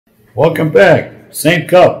Welcome back. Same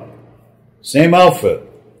cup. Same outfit.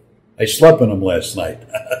 I slept in them last night.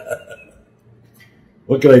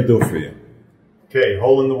 What can I do for you? Okay,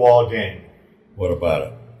 hole in the wall game. What about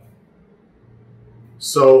it?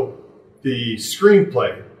 So the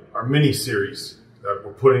screenplay, our mini-series that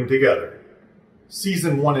we're putting together,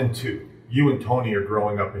 season 1 and 2, you and Tony are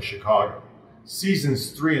growing up in Chicago.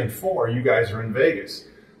 Seasons 3 and 4, you guys are in Vegas.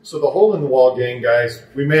 So the hole in the wall game, guys,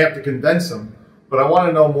 we may have to condense them, but I want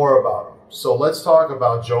to know more about him. So let's talk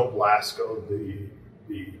about Joe Blasko, the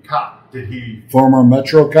cop. Did he... Former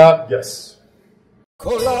Metro cop? Yes.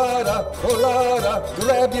 Cullotta, Cullotta,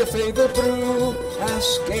 grab your favorite brew.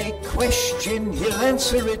 Ask a question, he'll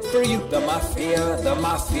answer it for you. The Mafia, the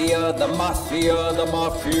Mafia, the Mafia, the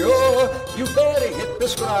Mafia. You better hit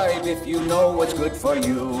prescribe if you know what's good for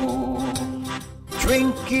you.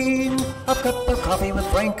 Drinking a cup of coffee with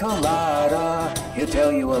Frank Cullotta. He'll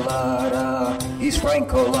tell you a lot. He's Frank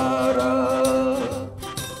Cullotta.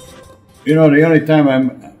 You know, the only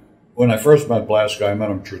time when I first met Blasko, I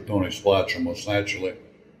met him through Tony Splatcher, most naturally.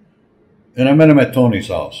 And I met him at Tony's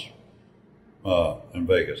house in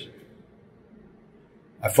Vegas.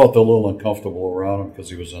 I felt a little uncomfortable around him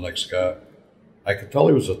because he was an ex-guy. I could tell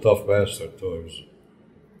he was a tough bastard, too.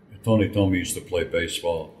 Tony told me he used to play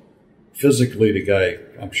baseball. Physically, the guy,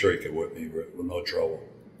 I'm sure he could whip me with no trouble.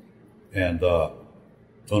 And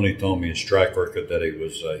Tony told me his track record that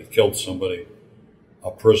he killed somebody,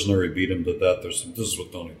 a prisoner, he beat him to death or something. This is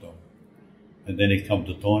what Tony told me. And then he come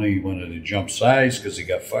to Tony, he wanted to jump size because he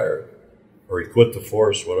got fired. Or he quit the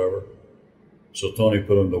force, whatever. So Tony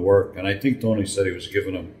put him to work. And I think Tony said he was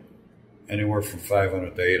giving him anywhere from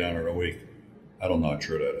 $500 to $800 a week. I don't know how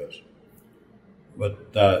true that is.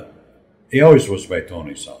 But he always was by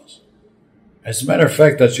Tony's house. As a matter of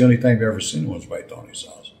fact, that's the only time I've ever seen him was by Tony's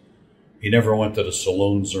house. He never went to the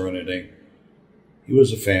saloons or anything. He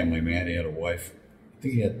was a family man. He had a wife. I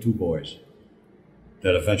think he had 2 boys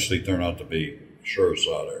that eventually turned out to be sheriffs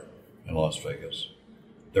out there in Las Vegas.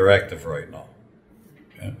 They're active right now.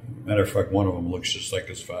 And matter of fact, one of them looks just like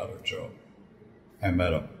his father, Joe. I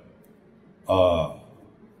met him. But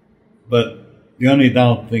the only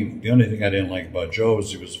thing I didn't like about Joe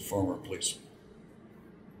is he was a former policeman.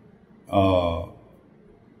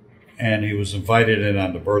 And he was invited in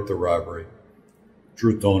on the Bertha robbery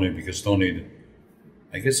through Tony because Tony,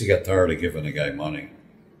 I guess he got tired of giving the guy money.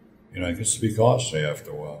 You know, it gets to be costly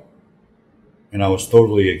after a while. And I was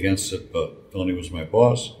totally against it, but Tony was my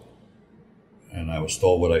boss. And I was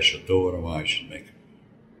told what I should do with him. I should make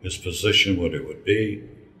his position what it would be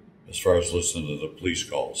as far as listening to the police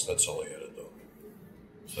calls. That's all he had to do.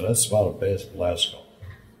 So that's about a bad Blasko.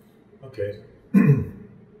 Okay.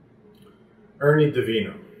 Ernie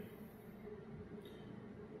Davino.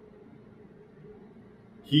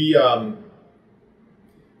 He,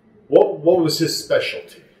 what was his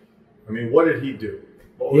specialty? I mean, what did he do?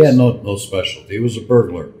 He had no specialty. He was a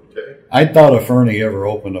burglar. Okay. I thought if Ernie ever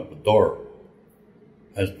opened up a door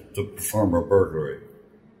to perform a burglary,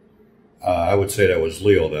 I would say that was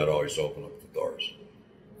Leo that always opened up the doors.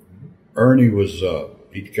 Mm-hmm. Ernie was,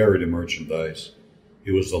 he'd carry the merchandise.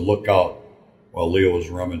 He was the lookout while Leo was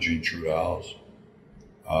rummaging through the house.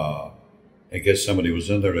 I guess somebody was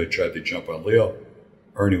in there. They tried to jump on Leo.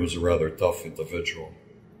 Ernie was a rather tough individual.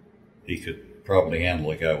 He could probably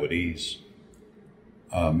handle a guy with ease.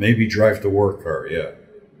 Maybe drive the work car, yeah,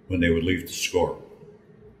 when they would leave the score.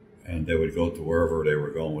 And they would go to wherever they were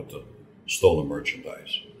going with the stolen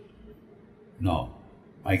merchandise. No.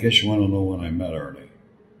 I guess you want to know when I met Ernie.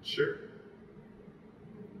 Sure.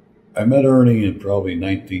 I met Ernie in probably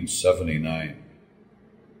 1979.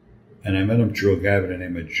 And I met him through a guy by the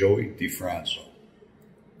name of Joey DiFranzo.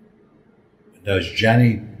 That was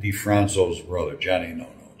Johnny DiFranzo's brother, Johnny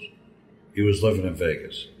No-Nos. He was living in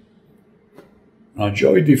Vegas. Now,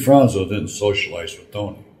 Joey DiFranzo didn't socialize with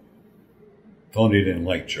Tony. Tony didn't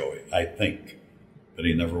like Joey, I think. But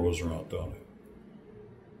he never was around Tony.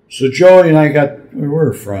 So Joey and I we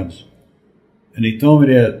were friends. And he told me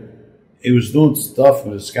that he was doing stuff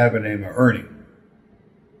with this guy by the name of Ernie.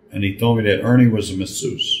 And he told me that Ernie was a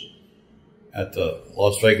masseuse at the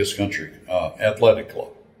Las Vegas Country Athletic Club.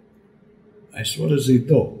 I said, what does he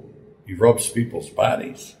do? He rubs people's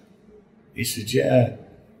bodies? He said, yeah.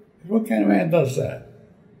 What kind of man does that?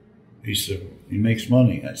 He said, he makes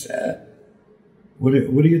money. I said, what are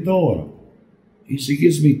you doing with him? He said, he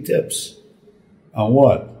gives me tips. On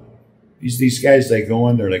what? These guys, they go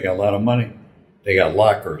in there, they got a lot of money. They got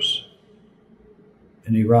lockers.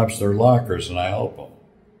 And he robs their lockers, and I help them.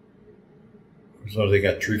 So they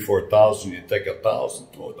got 3,000, 4,000, you take 1,000,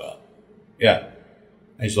 throw it down. Yeah.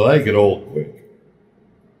 I said, I get old quick.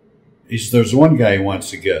 He said, there's one guy he wants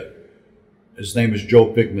to get. His name is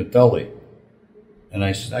Joe Pignatelli. And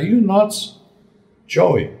I said, are you nuts?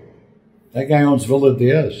 Joey, that guy owns Villa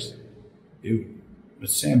Diaz.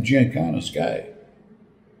 It's Sam Giancana's guy.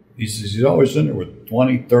 He says, he's always in there with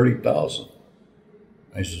 20, 30,000.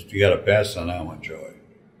 I says, you got to pass on that one, Joey.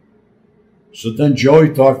 So then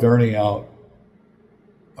Joey talked Ernie out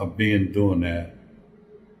of doing that.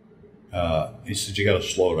 He said, you got to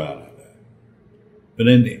slow down on that. But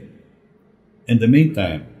in the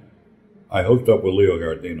meantime, I hooked up with Leo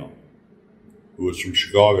Guardino, who was from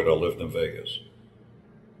Chicago that lived in Vegas.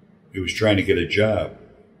 He was trying to get a job.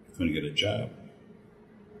 He couldn't get a job.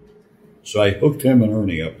 So I hooked him and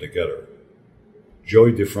Ernie up together.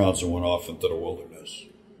 Joey DeFranza went off into the wilderness.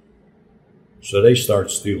 So they start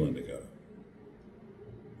stealing together.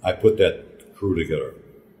 I put that crew together.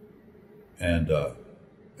 And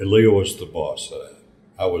Leo was the boss of that.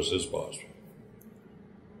 I was his boss.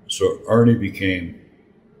 So Ernie became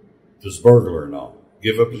this burglar now.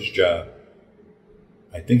 Give up his job.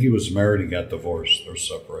 I think he was married and got divorced or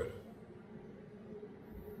separated.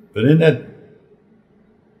 But in that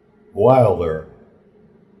while there,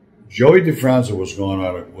 Joey DeFranza was going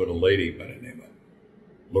out with a lady by the name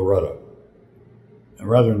of Loretta. A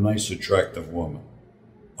rather nice, attractive woman.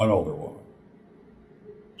 An older woman.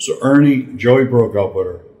 So Joey broke up with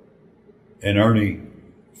her, and Ernie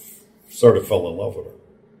sort of fell in love with her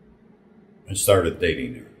and started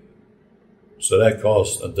dating her. So that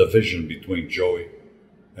caused a division between Joey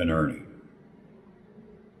and Ernie.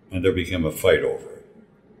 And there became a fight over it.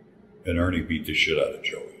 And Ernie beat the shit out of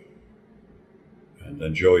Joey. And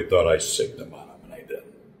then Joey thought I sicked him on him, and I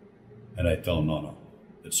didn't. And I told him, no.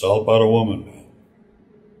 It's all about a woman, man.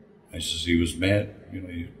 I says, he was mad.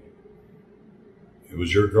 It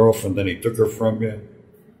was your girlfriend, then he took her from you.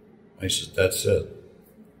 I said, that's it.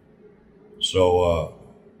 So,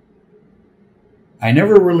 I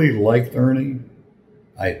never really liked Ernie.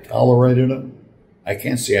 I tolerated him. I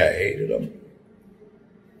can't say I hated him.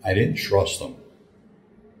 I didn't trust him.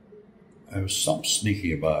 There was something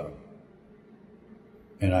sneaky about him.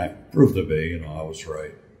 And I proved to be, I was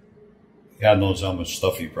right. God knows how much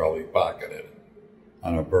stuff he probably pocketed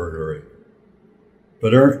on a burglary.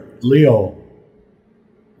 But Leo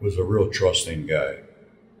was a real trusting guy.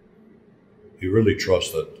 He really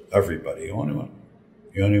trusted everybody. He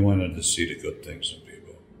only wanted to see the good things in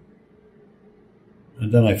people.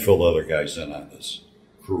 And then I filled other guys in on this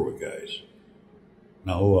crew of guys.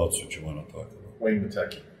 Now, who else would you want to talk about? Wayne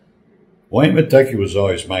Matecki. Wayne Matecki was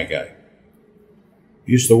always my guy.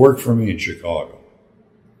 He used to work for me in Chicago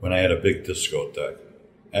when I had a big discotheque.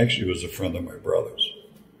 Actually, he was a friend of my brother's.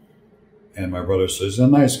 And my brother says, he's a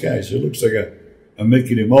nice guy. He looks like a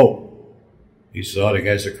Mickey the Moe. He said, oh, the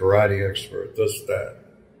guy's a karate expert, this, that.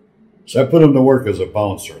 So I put him to work as a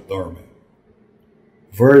bouncer, doorman.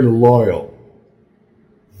 Very loyal.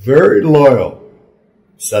 Very loyal.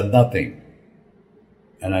 Said nothing.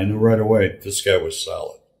 And I knew right away this guy was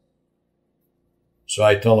solid. So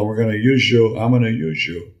I tell him, we're going to use you. I'm going to use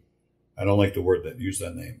you. I don't like the word that, use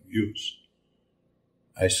that name, use.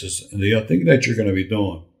 I says, and the thing that you're going to be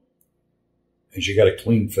doing is you got a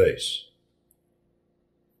clean face.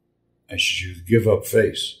 I said, you give up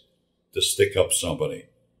face to stick up somebody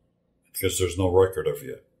because there's no record of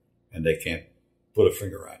you and they can't put a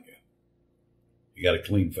finger on you. You got a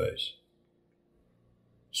clean face.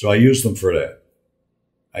 So I used him for that.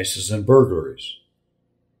 I says, in burglaries,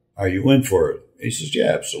 are you in for it? He says,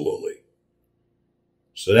 yeah, absolutely.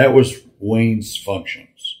 So that was Wayne's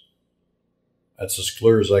functions. That's as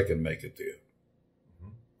clear as I can make it to you.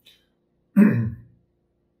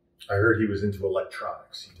 I heard he was into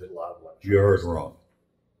electronics. He did a lot of electronics. You heard wrong.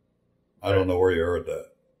 I don't know where you heard that.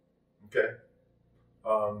 Okay.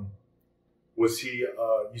 Was he,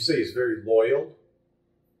 you say he's very loyal.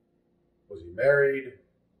 Was he married?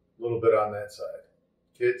 A little bit on that side.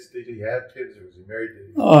 Kids? Did he have kids or was he married?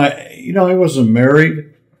 Oh, I wasn't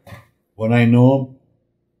married when I knew him.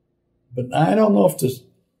 But I don't know if this,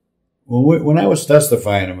 when I was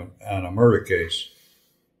testifying on a murder case,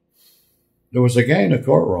 there was a guy in the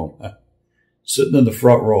courtroom sitting in the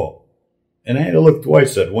front row. And I had to look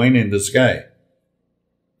twice at Wayne and this guy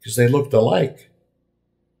because they looked alike.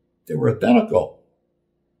 They were identical.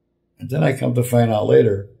 And then I come to find out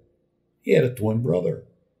later, he had a twin brother.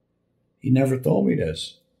 He never told me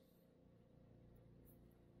this.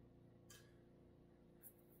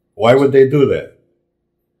 Why would they do that?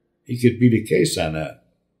 He could beat a case on that.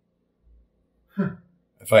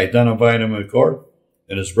 If I identified him in court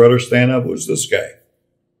and his brother stand up, who's this guy?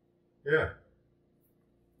 Yeah.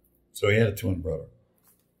 So he had a twin brother.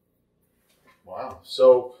 Wow.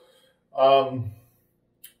 So,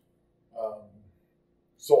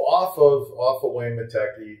 so off of Wayne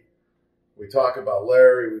Matecki, we talked about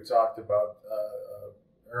Larry. We talked about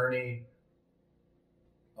Ernie.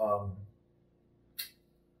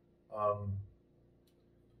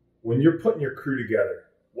 When you're putting your crew together,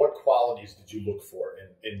 what qualities did you look for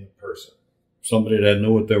in the person? Somebody that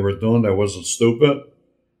knew what they were doing, that wasn't stupid.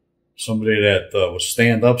 Somebody that was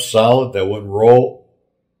stand up, solid, that wouldn't roll,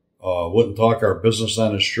 wouldn't talk our business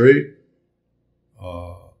on the street,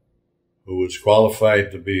 who was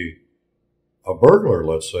qualified to be a burglar,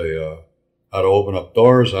 let's say, how to open up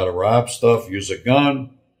doors, how to rob stuff, use a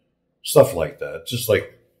gun, stuff like that. Just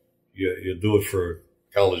like you do it for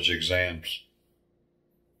college exams.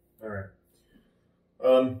 All right.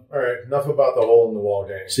 All right. Enough about the hole in the wall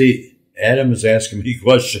game. See, Adam is asking me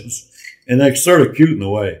questions, and that's sort of cute in a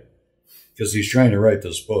way, because he's trying to write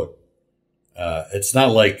this book. It's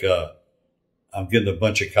not like I'm getting a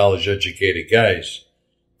bunch of college-educated guys,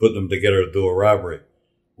 putting them together to do a robbery.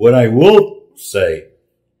 What I will say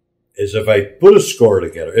is if I put a score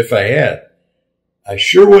together, if I had, I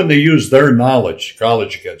sure wouldn't have used their knowledge,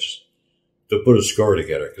 college kids, to put a score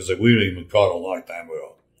together, because we didn't even caught a long time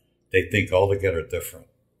ago. They think altogether different.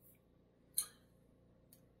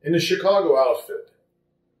 In the Chicago outfit,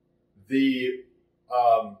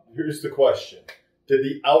 here's the question. Did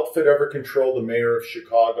the outfit ever control the mayor of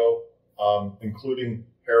Chicago, including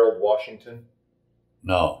Harold Washington?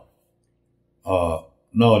 No.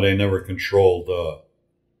 No, they never controlled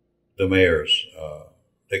the mayors.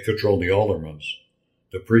 They controlled the aldermans,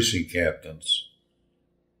 the precinct captains,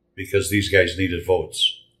 because these guys needed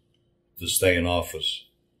votes to stay in office.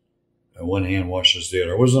 And one hand washes the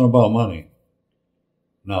other. It wasn't about money.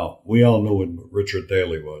 No, we all knew what Richard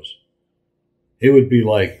Daley was. He would be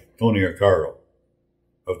like Tony Accardo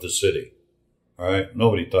of the city. All right?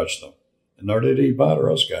 Nobody touched him. And nor did he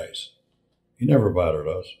bother us guys. He never bothered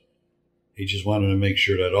us. He just wanted to make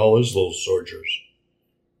sure that all his little soldiers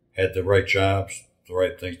had the right jobs, the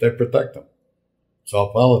right things. They protect them. It's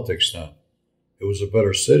all politics now. It was a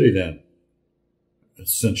better city then.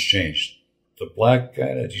 It's since changed. The black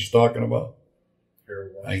guy that he's talking about,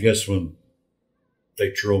 I guess when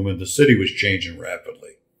they threw him in, the city was changing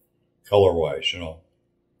rapidly, color-wise,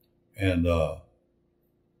 And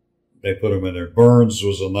they put him in there. Burns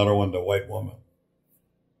was another one, the white woman.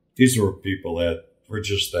 These were people that were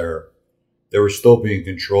just there. They were still being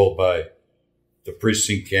controlled by the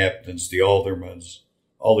precinct captains, the aldermen,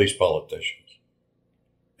 all these politicians.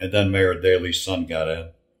 And then Mayor Daley's son got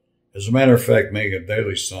in. As a matter of fact, Mayor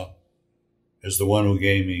Daley's son is the one who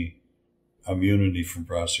gave me immunity from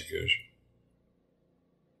prosecution.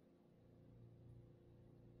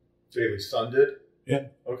 Daley's son did? Yeah.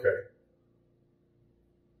 Okay.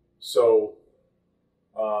 So,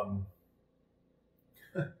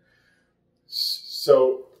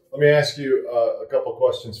 so let me ask you a couple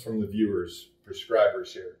questions from the viewers,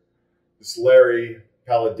 prescribers here. This Larry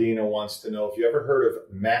Palladino wants to know if you ever heard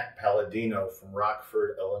of Matt Palladino from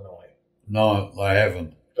Rockford, Illinois. No, I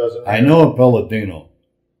haven't. Doesn't I know a Palladino,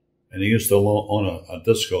 and he used to own a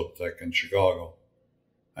discotheque in Chicago.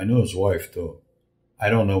 I knew his wife, too. I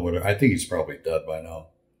don't know what. I think he's probably dead by now.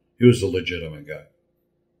 He was a legitimate guy.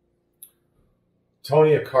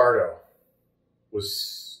 Tony Accardo, do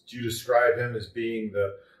you describe him as being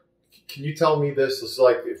can you tell me this? It's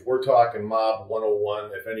like if we're talking Mob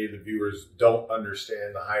 101, if any of the viewers don't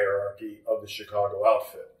understand the hierarchy of the Chicago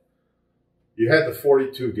outfit. You had the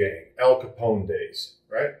 42 gang, Al Capone days,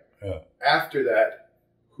 right? Yeah. After that,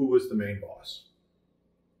 who was the main boss?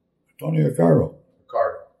 Tony Accardo.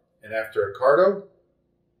 Accardo. And after Accardo?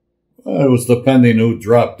 Well, it was depending who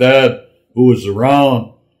dropped dead, who was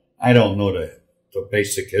around. I don't know the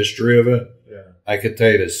basic history of it. Yeah. I could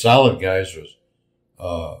tell you the solid guys was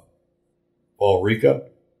Paul Rica.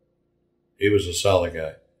 He was a solid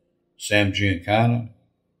guy. Sam Giancana.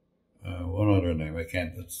 One other name.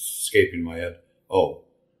 It's escaping my head.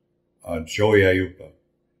 Joey Ayupa.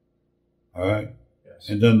 All right? Yes.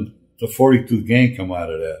 And then the 42 gang come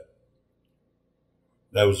out of that.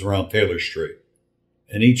 That was around Taylor Street.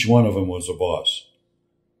 And each one of them was a boss.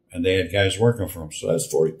 And they had guys working for them. So that's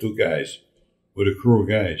 42 guys with a crew of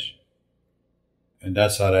guys. And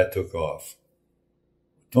that's how that took off.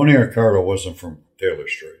 Tony Accardo wasn't from Taylor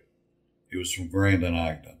Street. He was from Grand and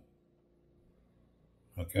Ogden.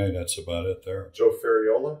 Okay, that's about it there. Joe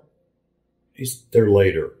Ferriola? They're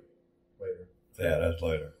later. Later. Yeah, that's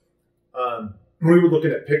later. We were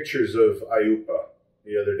looking at pictures of Ayupa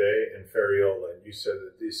the other day and Ferriola, and you said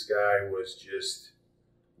that this guy was just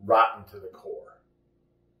rotten to the core.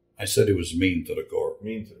 I said he was mean to the core.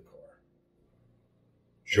 Mean to the core.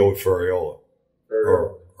 Joe Ferriola.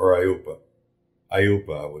 Or Ayupa.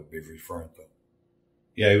 Ayupa I would be referring to.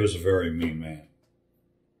 Yeah, he was a very mean man.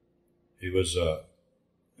 He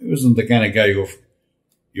wasn't the kind of guy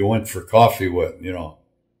you went for coffee with, you know.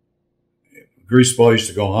 Greaseball used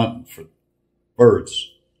to go hunting for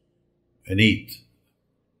birds and eat.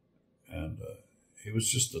 And he was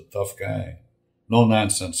just a tough guy. No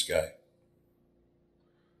nonsense guy.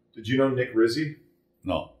 Did you know Nick Rizzi?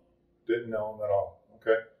 No. Didn't know him at all.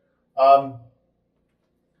 Okay.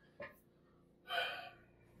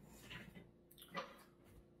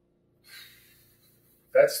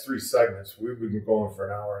 That's 3 segments. We've been going for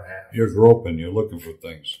an hour and a half. You're groping. You're looking for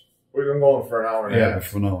things. We've been going for an hour and a Yeah, half. but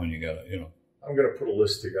for now on, you got to, you know. I'm going to put a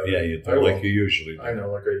list together. Yeah, you I do, like will. you usually do. I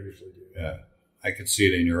know, like I usually do. Yeah, I could see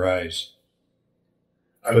it in your eyes.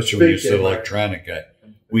 I'm Especially when you said thinking, electronic guy.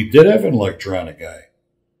 We did have an electronic guy.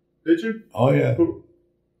 Did you? Oh, yeah. Who?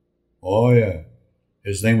 Oh, yeah.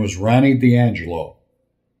 His name was Ronnie D'Angelo.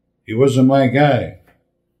 He wasn't my guy.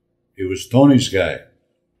 He was Tony's guy.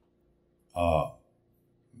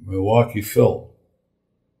 Milwaukee Phil.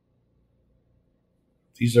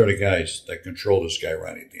 These are the guys that control this guy,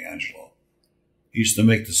 Ronnie D'Angelo. He used to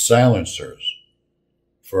make the silencers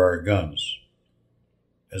for our guns.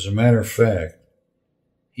 As a matter of fact,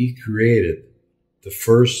 he created the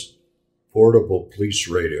first portable police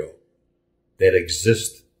radio that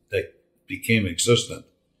became existent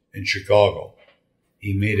in Chicago.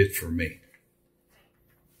 He made it for me.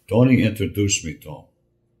 Tony introduced me to him.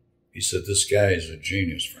 He said, this guy is a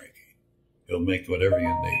genius, Frankie. He'll make whatever you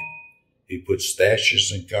need. He put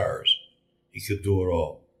stashes in cars. He could do it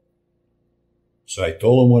all. So I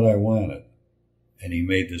told him what I wanted, and he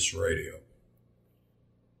made this radio.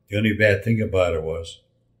 The only bad thing about it was,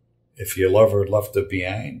 if your lover left it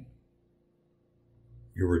behind,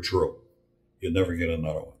 you were true. You'd never get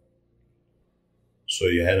another one. So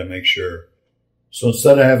you had to make sure. So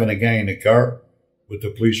instead of having a guy in the car with the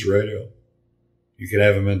police radio, you could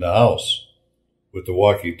have him in the house with the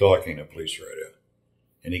walkie-talkie and the police radio.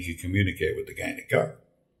 And he could communicate with the guy in the car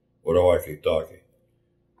with a walkie-talkie.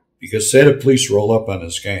 Because say the police roll up on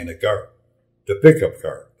this guy in the car, the pickup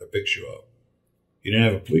car that picks you up. He didn't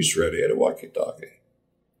have a police radio, he had a walkie-talkie.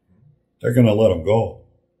 They're going to let him go.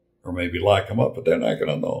 Or maybe lock him up, but they're not going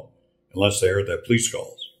to know unless they heard that police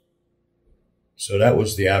calls. So that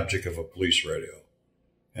was the object of a police radio.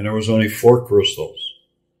 And there was only 4 crystals,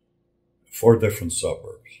 4 different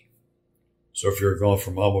suburbs. So if you're going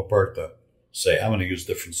from Alma Park to, say, I'm going to use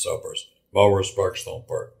different suburbs, Melrose Park, Stone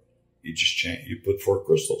Park, you just change, you put 4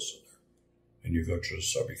 crystals in there, and you go through the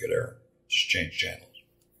suburb, you could air, just change channels.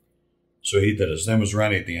 So he did. His name was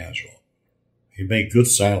Ronnie D'Angelo. He made good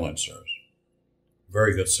silencers,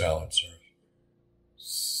 very good silencers.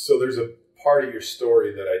 So there's a part of your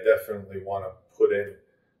story that I definitely want to put in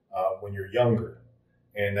when you're younger,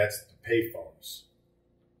 and that's the payphones.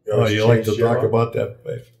 Oh, you like to talk about that?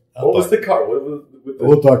 What was the car?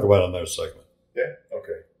 We'll talk about it in another segment. Yeah?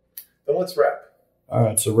 Okay. Then let's wrap. All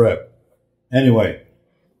right, it's a wrap. Anyway,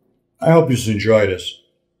 I hope you enjoyed this.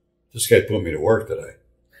 This guy put me to work today.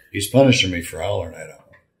 He's punishing me for hollering at him.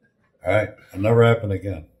 All right? It'll never happen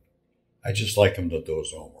again. I just like him to do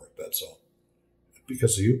his homework, that's all.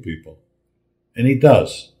 Because of you people. And he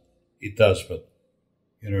does. He does, but,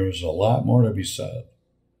 you know, there's a lot more to be said.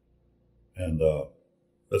 And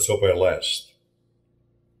let's hope I last.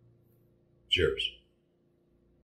 Cheers.